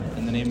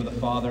the name of the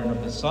Father, and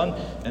of the Son,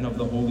 and of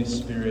the Holy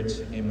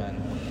Spirit. Amen.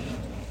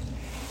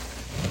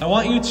 I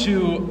want you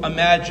to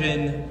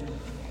imagine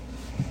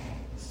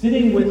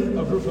sitting with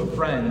a group of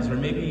friends, or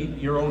maybe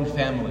your own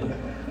family,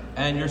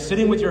 and you're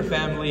sitting with your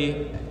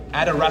family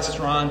at a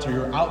restaurant, or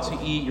you're out to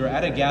eat, you're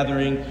at a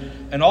gathering,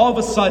 and all of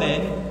a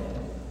sudden,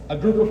 a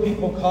group of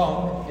people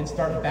come and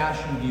start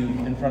bashing you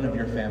in front of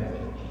your family,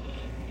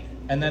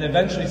 and then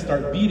eventually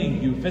start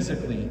beating you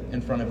physically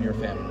in front of your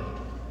family.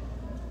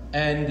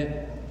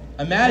 And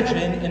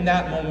imagine in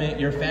that moment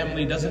your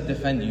family doesn't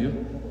defend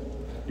you,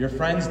 your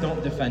friends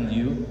don't defend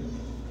you,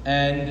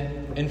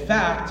 and in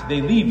fact,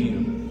 they leave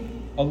you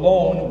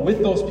alone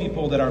with those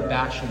people that are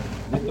bashing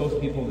you, with those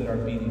people that are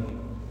beating you.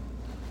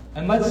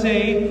 And let's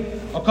say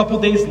a couple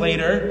days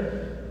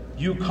later,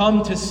 you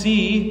come to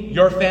see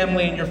your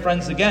family and your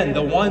friends again,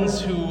 the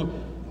ones who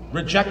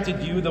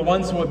rejected you, the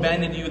ones who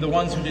abandoned you, the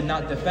ones who did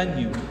not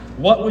defend you.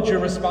 What would your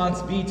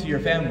response be to your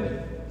family?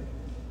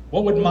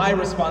 What would my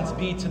response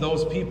be to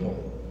those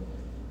people?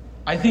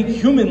 I think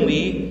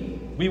humanly,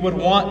 we would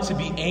want to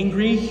be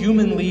angry.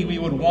 Humanly, we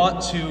would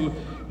want to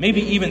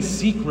maybe even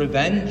seek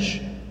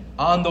revenge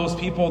on those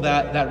people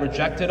that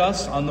rejected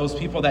us, on those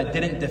people that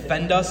didn't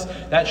defend us,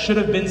 that should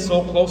have been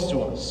so close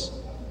to us.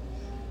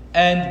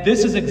 And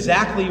this is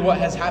exactly what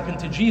has happened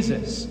to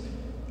Jesus.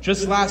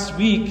 Just last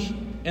week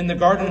in the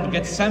Garden of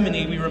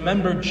Gethsemane, we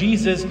remember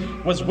Jesus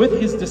was with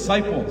his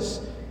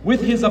disciples,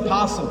 with his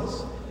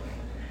apostles.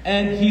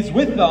 And he's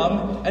with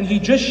them, and he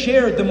just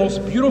shared the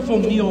most beautiful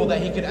meal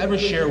that he could ever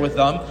share with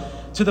them,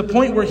 to the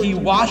point where he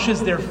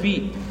washes their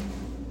feet.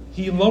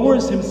 He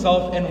lowers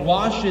himself and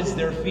washes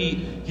their feet.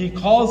 He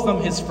calls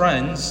them his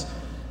friends.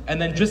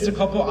 And then just a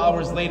couple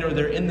hours later,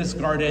 they're in this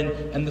garden,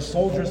 and the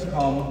soldiers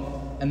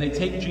come, and they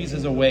take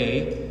Jesus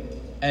away,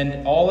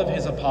 and all of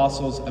his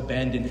apostles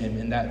abandon him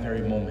in that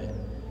very moment.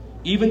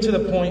 Even to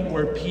the point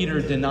where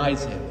Peter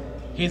denies him.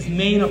 His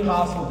main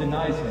apostle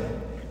denies him.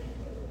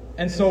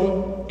 And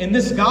so in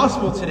this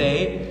gospel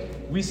today,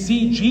 we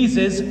see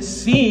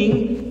Jesus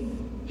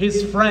seeing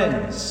his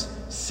friends,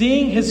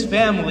 seeing his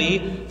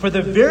family for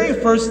the very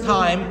first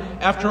time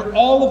after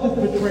all of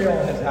this betrayal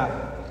has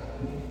happened.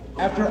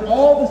 After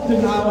all this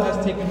denial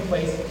has taken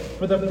place,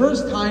 for the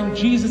first time,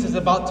 Jesus is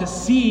about to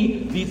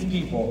see these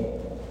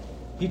people.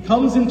 He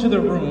comes into the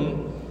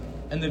room,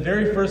 and the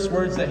very first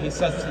words that he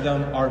says to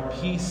them are,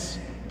 "Peace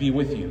be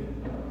with you."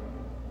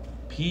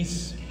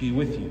 Peace be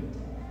with you.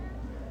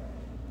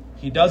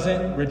 He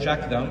doesn't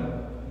reject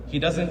them. He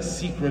doesn't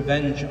seek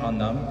revenge on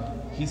them.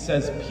 He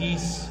says,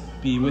 "Peace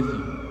be with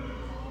you."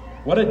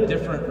 What a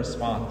different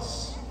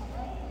response.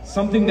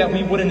 Something that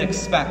we wouldn't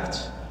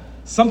expect.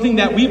 Something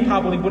that we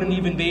probably wouldn't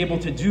even be able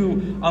to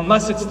do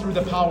unless it's through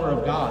the power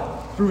of God,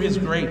 through his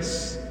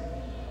grace.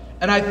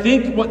 And I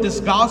think what this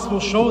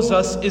gospel shows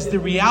us is the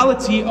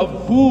reality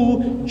of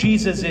who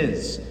Jesus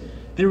is.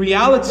 The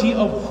reality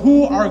of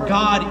who our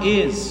God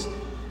is.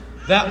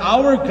 That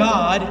our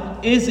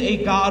God is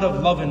a God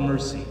of love and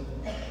mercy.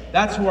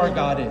 That's who our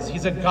God is.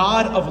 He's a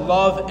God of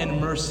love and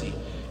mercy.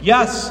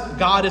 Yes,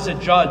 God is a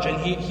judge, and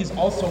he's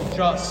also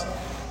just.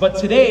 But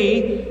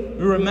today,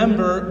 we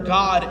remember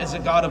God as a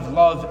God of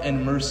love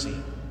and mercy.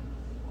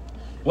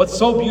 What's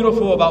so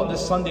beautiful about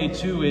this Sunday,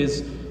 too,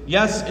 is,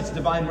 yes, it's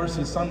Divine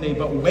Mercy Sunday,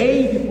 but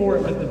way before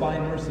it was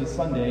Divine Mercy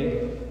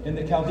Sunday, in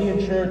the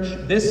Chaldean church,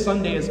 this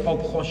Sunday is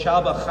called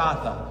Chosha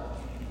B'Chata,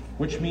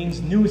 which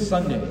means New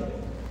Sunday.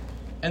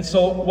 And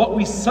so what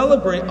we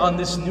celebrate on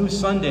this new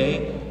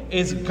Sunday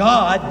is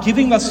God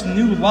giving us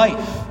new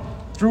life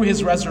through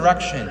his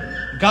resurrection.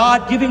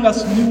 God giving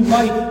us new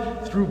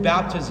life through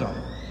baptism.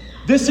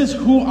 This is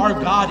who our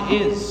God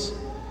is.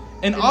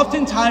 And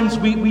oftentimes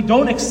we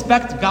don't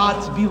expect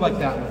God to be like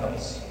that with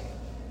us.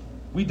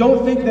 We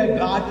don't think that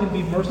God can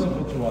be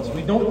merciful to us.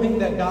 We don't think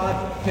that God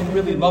can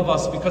really love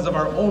us because of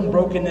our own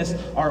brokenness,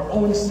 our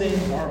own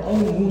sins, our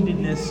own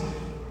woundedness.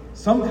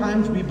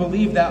 Sometimes we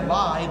believe that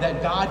lie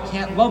that God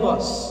can't love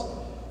us,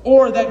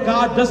 or that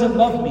God doesn't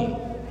love me.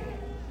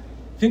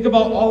 Think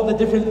about all the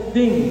different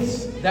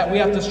things that we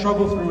have to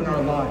struggle through in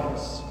our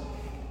lives.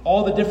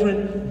 All the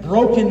different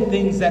broken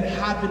things that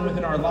happen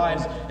within our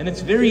lives. And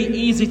it's very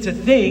easy to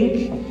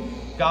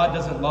think, God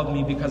doesn't love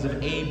me because of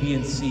A, B,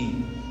 and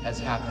C has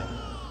happened.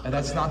 And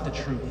that's not the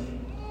truth.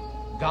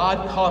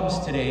 God comes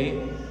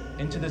today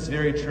into this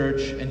very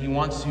church, and he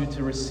wants you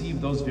to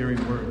receive those very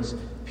words.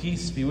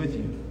 Peace be with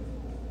you.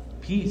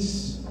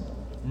 Peace,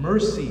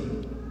 mercy,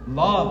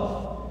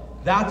 love.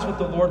 That's what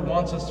the Lord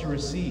wants us to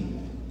receive.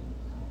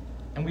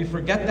 And we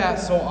forget that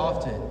so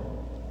often.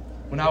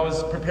 When I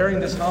was preparing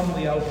this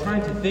homily, I was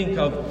trying to think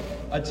of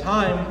a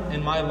time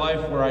in my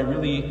life where I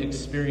really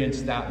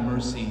experienced that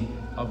mercy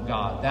of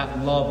God,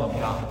 that love of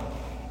God.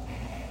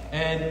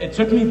 And it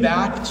took me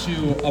back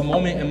to a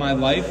moment in my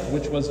life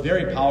which was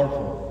very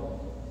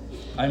powerful.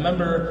 I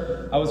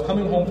remember I was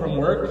coming home from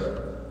work.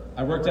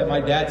 I worked at my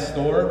dad's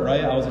store,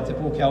 right? I was a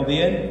typical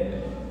Chaldean.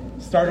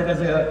 Started as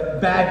a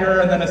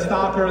bagger, and then a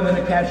stocker, and then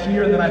a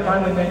cashier, and then I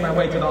finally made my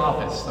way to the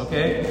office,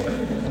 okay?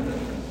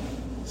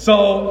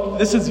 So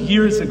this is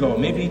years ago,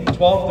 maybe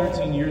 12,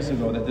 13 years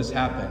ago that this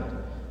happened.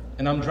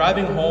 And I'm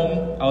driving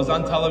home. I was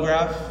on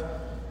Telegraph.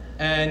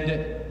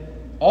 And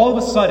all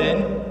of a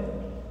sudden,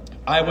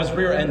 I was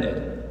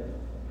rear-ended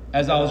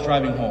as I was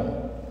driving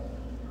home.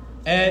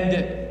 And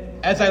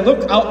as I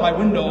looked out my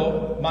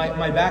window,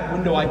 my back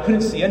window, I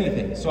couldn't see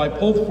anything. So I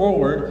pulled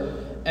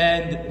forward.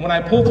 And when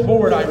I pulled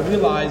forward, I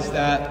realized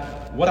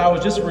that what I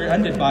was just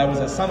rear-ended by was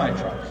a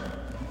semi-truck.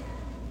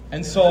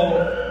 And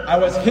so I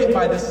was hit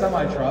by this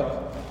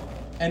semi-truck.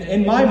 And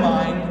in my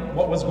mind,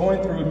 what was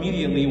going through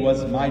immediately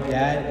was, my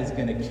dad is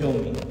going to kill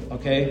me,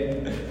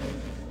 okay?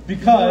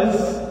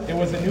 Because it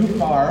was a new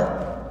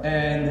car,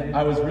 and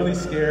I was really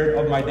scared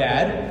of my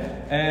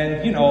dad.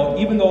 And, you know,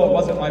 even though it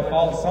wasn't my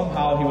fault,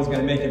 somehow he was going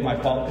to make it my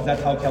fault, because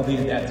that's how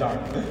Chaldean dads are.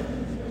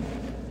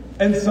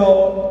 And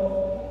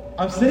so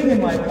I'm sitting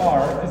in my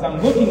car, because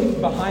I'm looking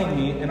behind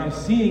me, and I'm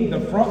seeing the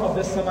front of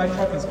this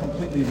semi-truck is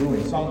completely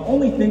ruined. So I'm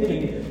only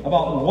thinking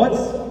about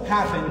what's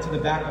happened to the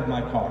back of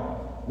my car.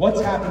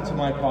 What's happened to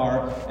my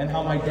car, and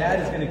how my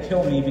dad is going to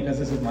kill me because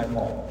this is my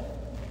fault.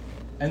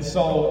 And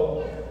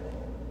so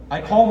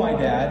I call my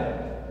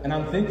dad, and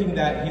I'm thinking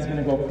that he's going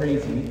to go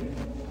crazy.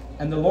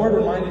 And the Lord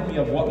reminded me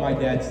of what my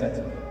dad said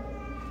to me.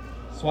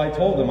 So I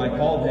told him, I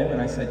called him,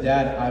 and I said,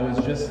 Dad, I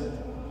was just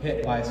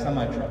hit by a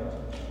semi-truck.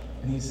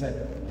 And he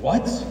said,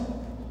 what?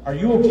 Are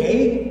you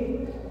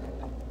okay?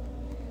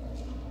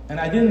 And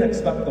I didn't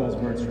expect those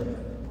words from him.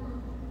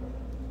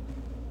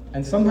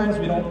 And sometimes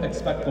we don't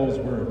expect those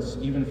words,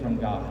 even from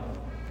God.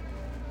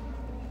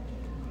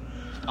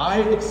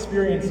 I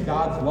experienced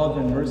God's love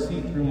and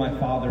mercy through my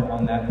father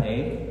on that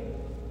day,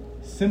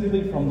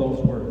 simply from those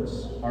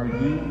words, are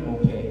you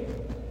okay?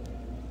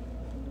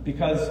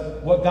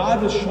 Because what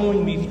God was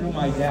showing me through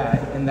my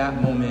dad in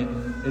that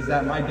moment is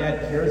that my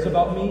dad cares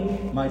about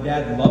me, my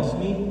dad loves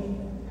me.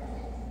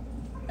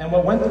 And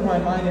what went through my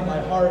mind and my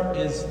heart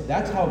is,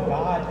 that's how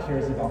God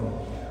cares about me.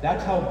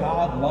 That's how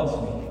God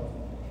loves me.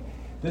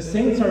 The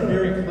saints are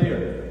very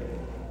clear.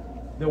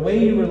 The way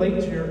you relate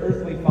to your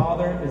earthly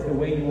father is the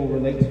way you will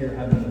relate to your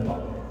heavenly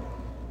Father.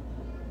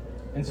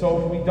 And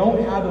so if we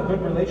don't have a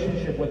good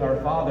relationship with our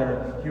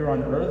Father here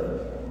on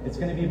earth, it's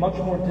going to be much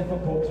more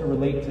difficult to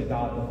relate to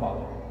God the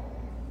Father.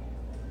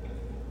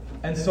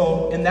 And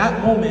so in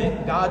that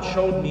moment, God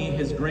showed me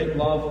his great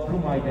love through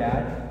my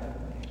dad.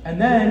 And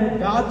then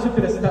God took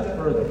it a step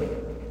further.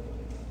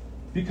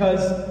 Because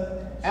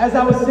as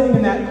I was sitting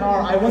in that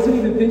car, I wasn't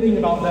even thinking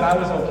about that I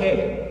was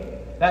okay.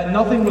 That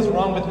nothing was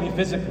wrong with me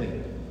physically.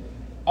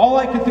 All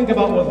I could think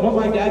about was what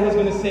my dad was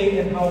going to say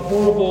and how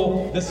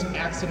horrible this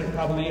accident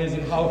probably is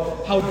and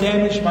how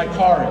damaged my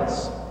car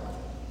is.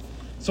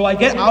 So I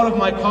get out of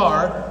my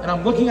car and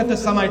I'm looking at the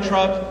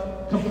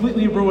semi-truck,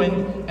 completely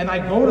ruined, and I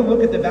go to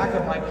look at the back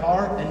of my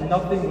car and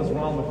nothing was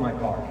wrong with my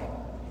car.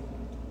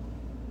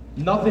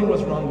 Nothing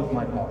was wrong with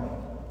my car.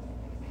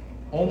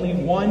 Only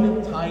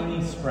one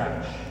tiny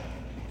scratch.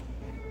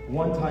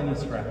 One tiny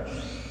scratch.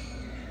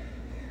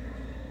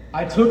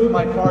 I took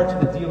my car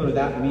to the dealer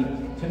that week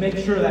to make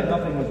sure that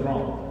nothing was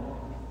wrong.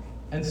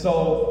 And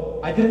so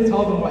I didn't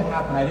tell them what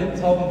happened. I didn't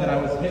tell them that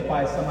I was hit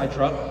by a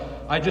semi-truck.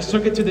 I just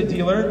took it to the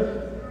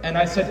dealer and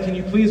I said, can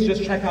you please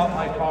just check out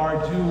my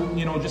car,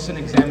 do, just an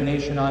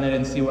examination on it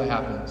and see what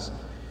happens.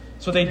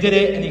 So they did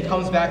it and he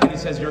comes back and he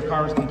says, your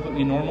car is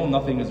completely normal,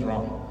 nothing is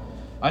wrong.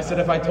 I said,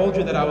 if I told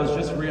you that I was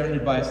just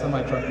rear-ended by a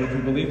semi-truck, would you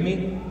believe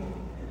me?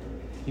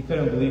 He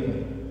couldn't believe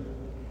me.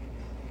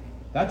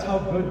 That's how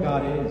good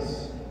God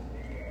is.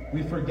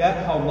 We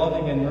forget how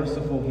loving and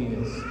merciful he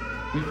is.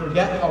 We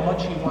forget how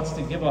much he wants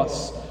to give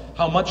us,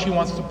 how much he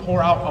wants to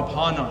pour out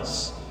upon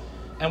us.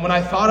 And when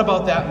I thought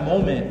about that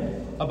moment,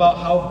 about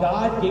how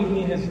God gave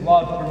me his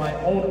love through my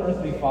own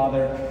earthly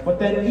father, but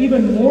then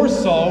even more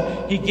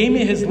so, he gave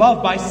me his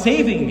love by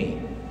saving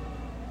me.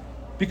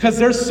 Because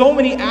there's so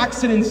many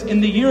accidents in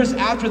the years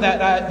after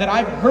that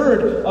I've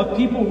heard of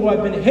people who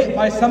have been hit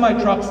by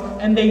semi-trucks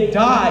and they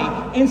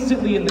die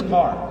instantly in the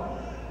car.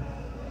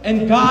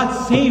 And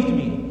God saved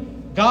me.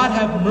 God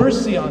have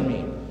mercy on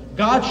me.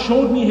 God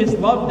showed me his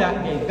love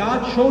that day.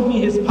 God showed me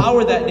his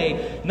power that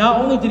day.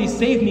 Not only did he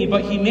save me,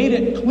 but he made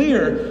it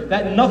clear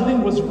that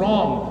nothing was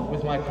wrong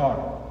with my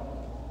car.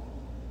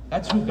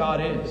 That's who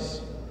God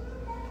is.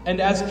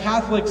 And as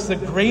Catholics, the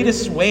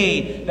greatest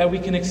way that we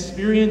can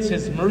experience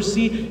his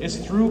mercy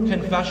is through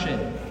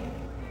confession.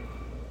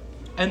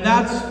 And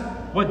that's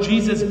what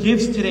Jesus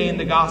gives today in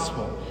the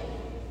gospel.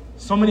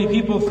 So many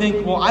people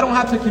think, well, I don't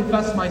have to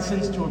confess my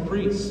sins to a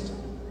priest.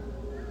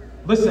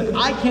 Listen,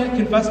 I can't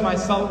confess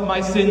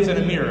my sins in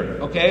a mirror,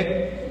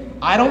 okay?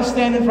 I don't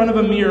stand in front of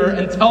a mirror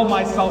and tell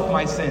myself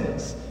my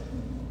sins.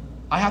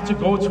 I have to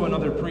go to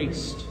another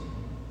priest.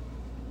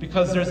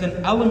 Because there's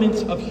an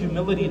element of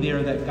humility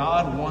there that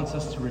God wants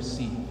us to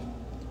receive.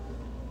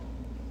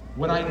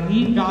 When I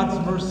need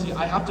God's mercy,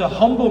 I have to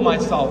humble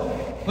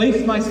myself,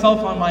 place myself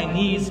on my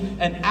knees,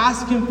 and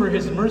ask him for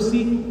his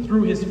mercy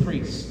through his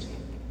priest.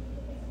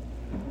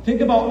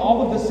 Think about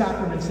all of the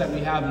sacraments that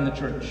we have in the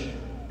church.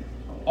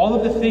 All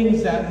of the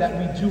things that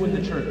we do in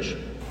the church.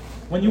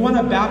 When you want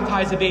to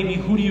baptize a baby,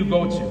 who do you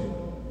go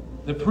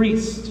to? The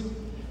priest.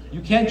 You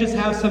can't just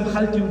have some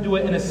khaltu do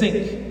it in a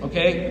sink,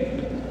 okay?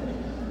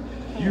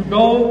 you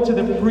go to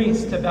the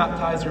priest to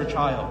baptize your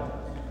child.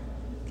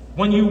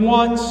 When you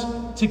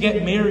want to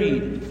get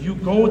married, you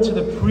go to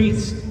the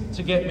priest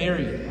to get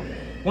married.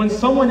 When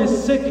someone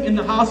is sick in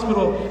the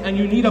hospital and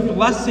you need a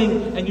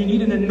blessing and you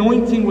need an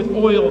anointing with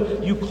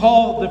oil, you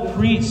call the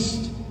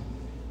priest.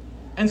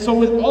 And so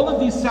with all of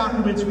these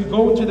sacraments, we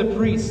go to the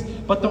priest.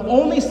 But the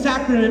only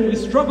sacrament we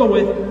struggle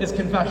with is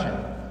confession.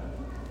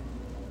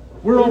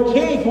 We're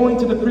okay going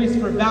to the priest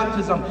for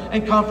baptism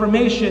and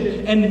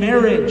confirmation and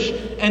marriage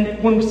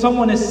and when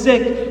someone is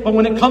sick. But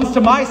when it comes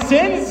to my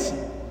sins,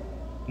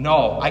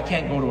 no, I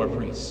can't go to a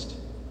priest.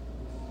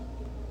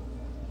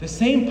 The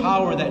same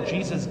power that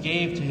Jesus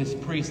gave to his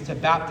priests to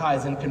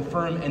baptize and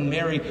confirm and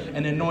marry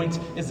and anoint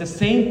is the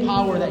same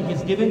power that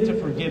he's given to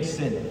forgive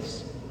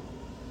sins.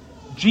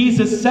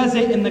 Jesus says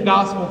it in the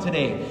gospel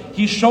today.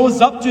 He shows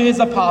up to his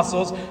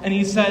apostles and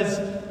he says,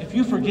 if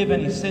you forgive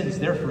any sins,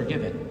 they're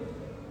forgiven.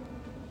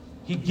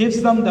 He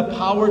gives them the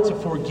power to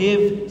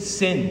forgive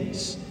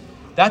sins.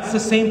 That's the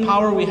same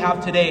power we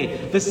have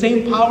today. The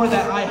same power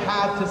that I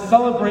have to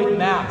celebrate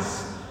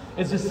Mass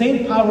is the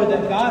same power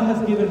that God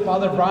has given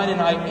Father Brian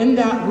and I in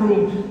that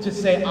room to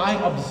say, I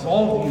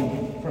absolve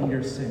you from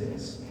your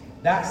sins.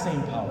 That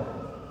same power.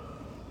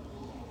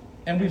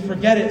 And we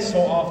forget it so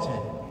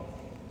often.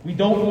 We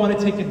don't want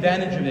to take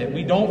advantage of it.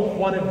 We don't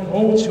want to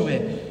go to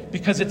it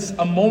because it's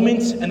a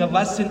moment and a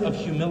lesson of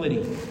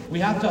humility. We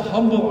have to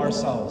humble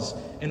ourselves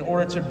in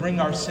order to bring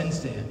our sins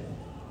to him.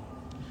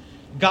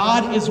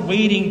 God is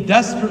waiting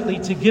desperately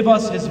to give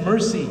us his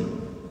mercy.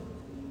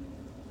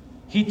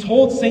 He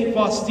told St.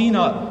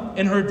 Faustina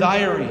in her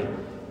diary,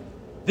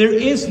 there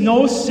is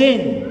no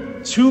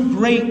sin too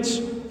great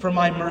for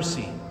my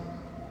mercy.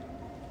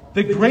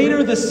 The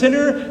greater the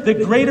sinner, the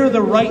greater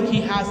the right he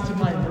has to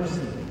my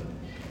mercy.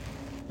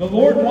 The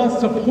Lord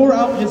wants to pour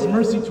out his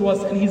mercy to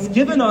us, and he's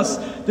given us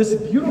this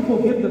beautiful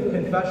gift of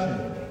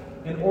confession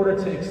in order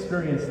to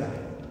experience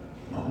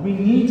that. We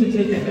need to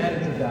take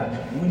advantage of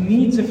that. We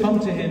need to come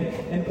to him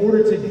in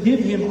order to give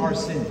him our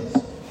sins.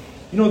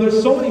 You know,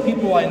 there's so many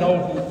people I know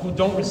who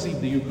don't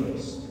receive the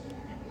Eucharist.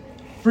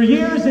 For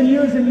years and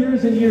years and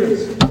years and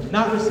years,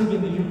 not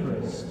receiving the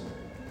Eucharist.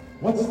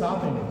 What's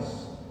stopping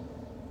us?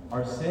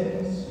 Our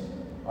sins,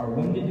 our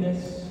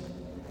woundedness.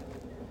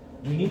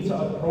 We need to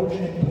approach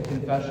him with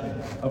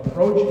confession,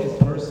 approach his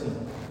mercy,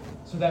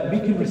 so that we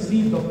can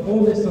receive the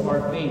fullness of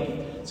our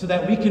faith, so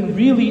that we can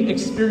really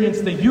experience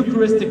the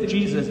Eucharistic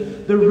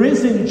Jesus, the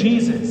risen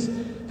Jesus,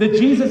 the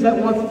Jesus that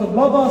wants to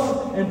love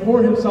us and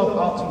pour himself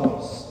out to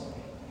us.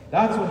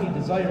 That's what he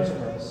desires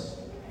for us.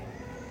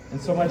 And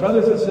so, my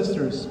brothers and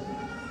sisters,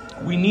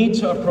 we need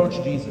to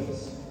approach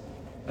Jesus,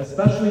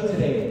 especially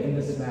today in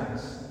this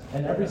Mass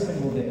and every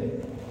single day.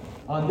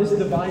 On this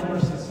Divine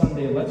Mercy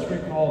Sunday, let's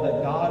recall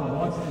that God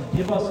wants to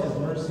give us his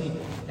mercy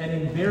and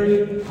in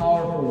very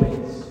powerful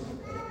ways.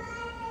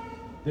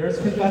 There's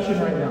confession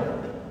right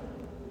now.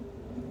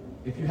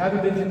 If you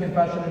haven't been to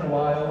confession in a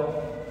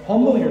while,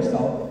 humble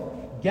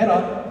yourself, get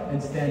up,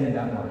 and stand in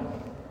that line.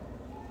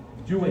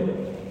 Do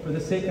it for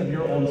the sake of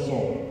your own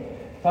soul.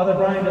 Father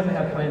Brian doesn't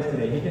have plans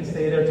today. He can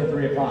stay there till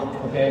 3 o'clock,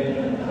 okay?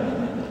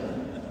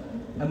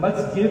 And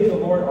let's give the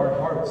Lord our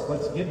hearts.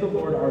 Let's give the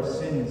Lord our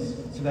sins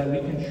so that we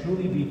can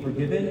truly be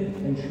forgiven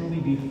and truly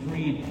be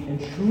freed and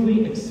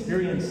truly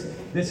experience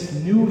this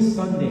new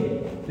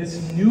Sunday,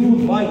 this new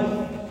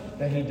life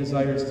that he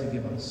desires to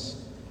give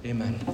us. Amen.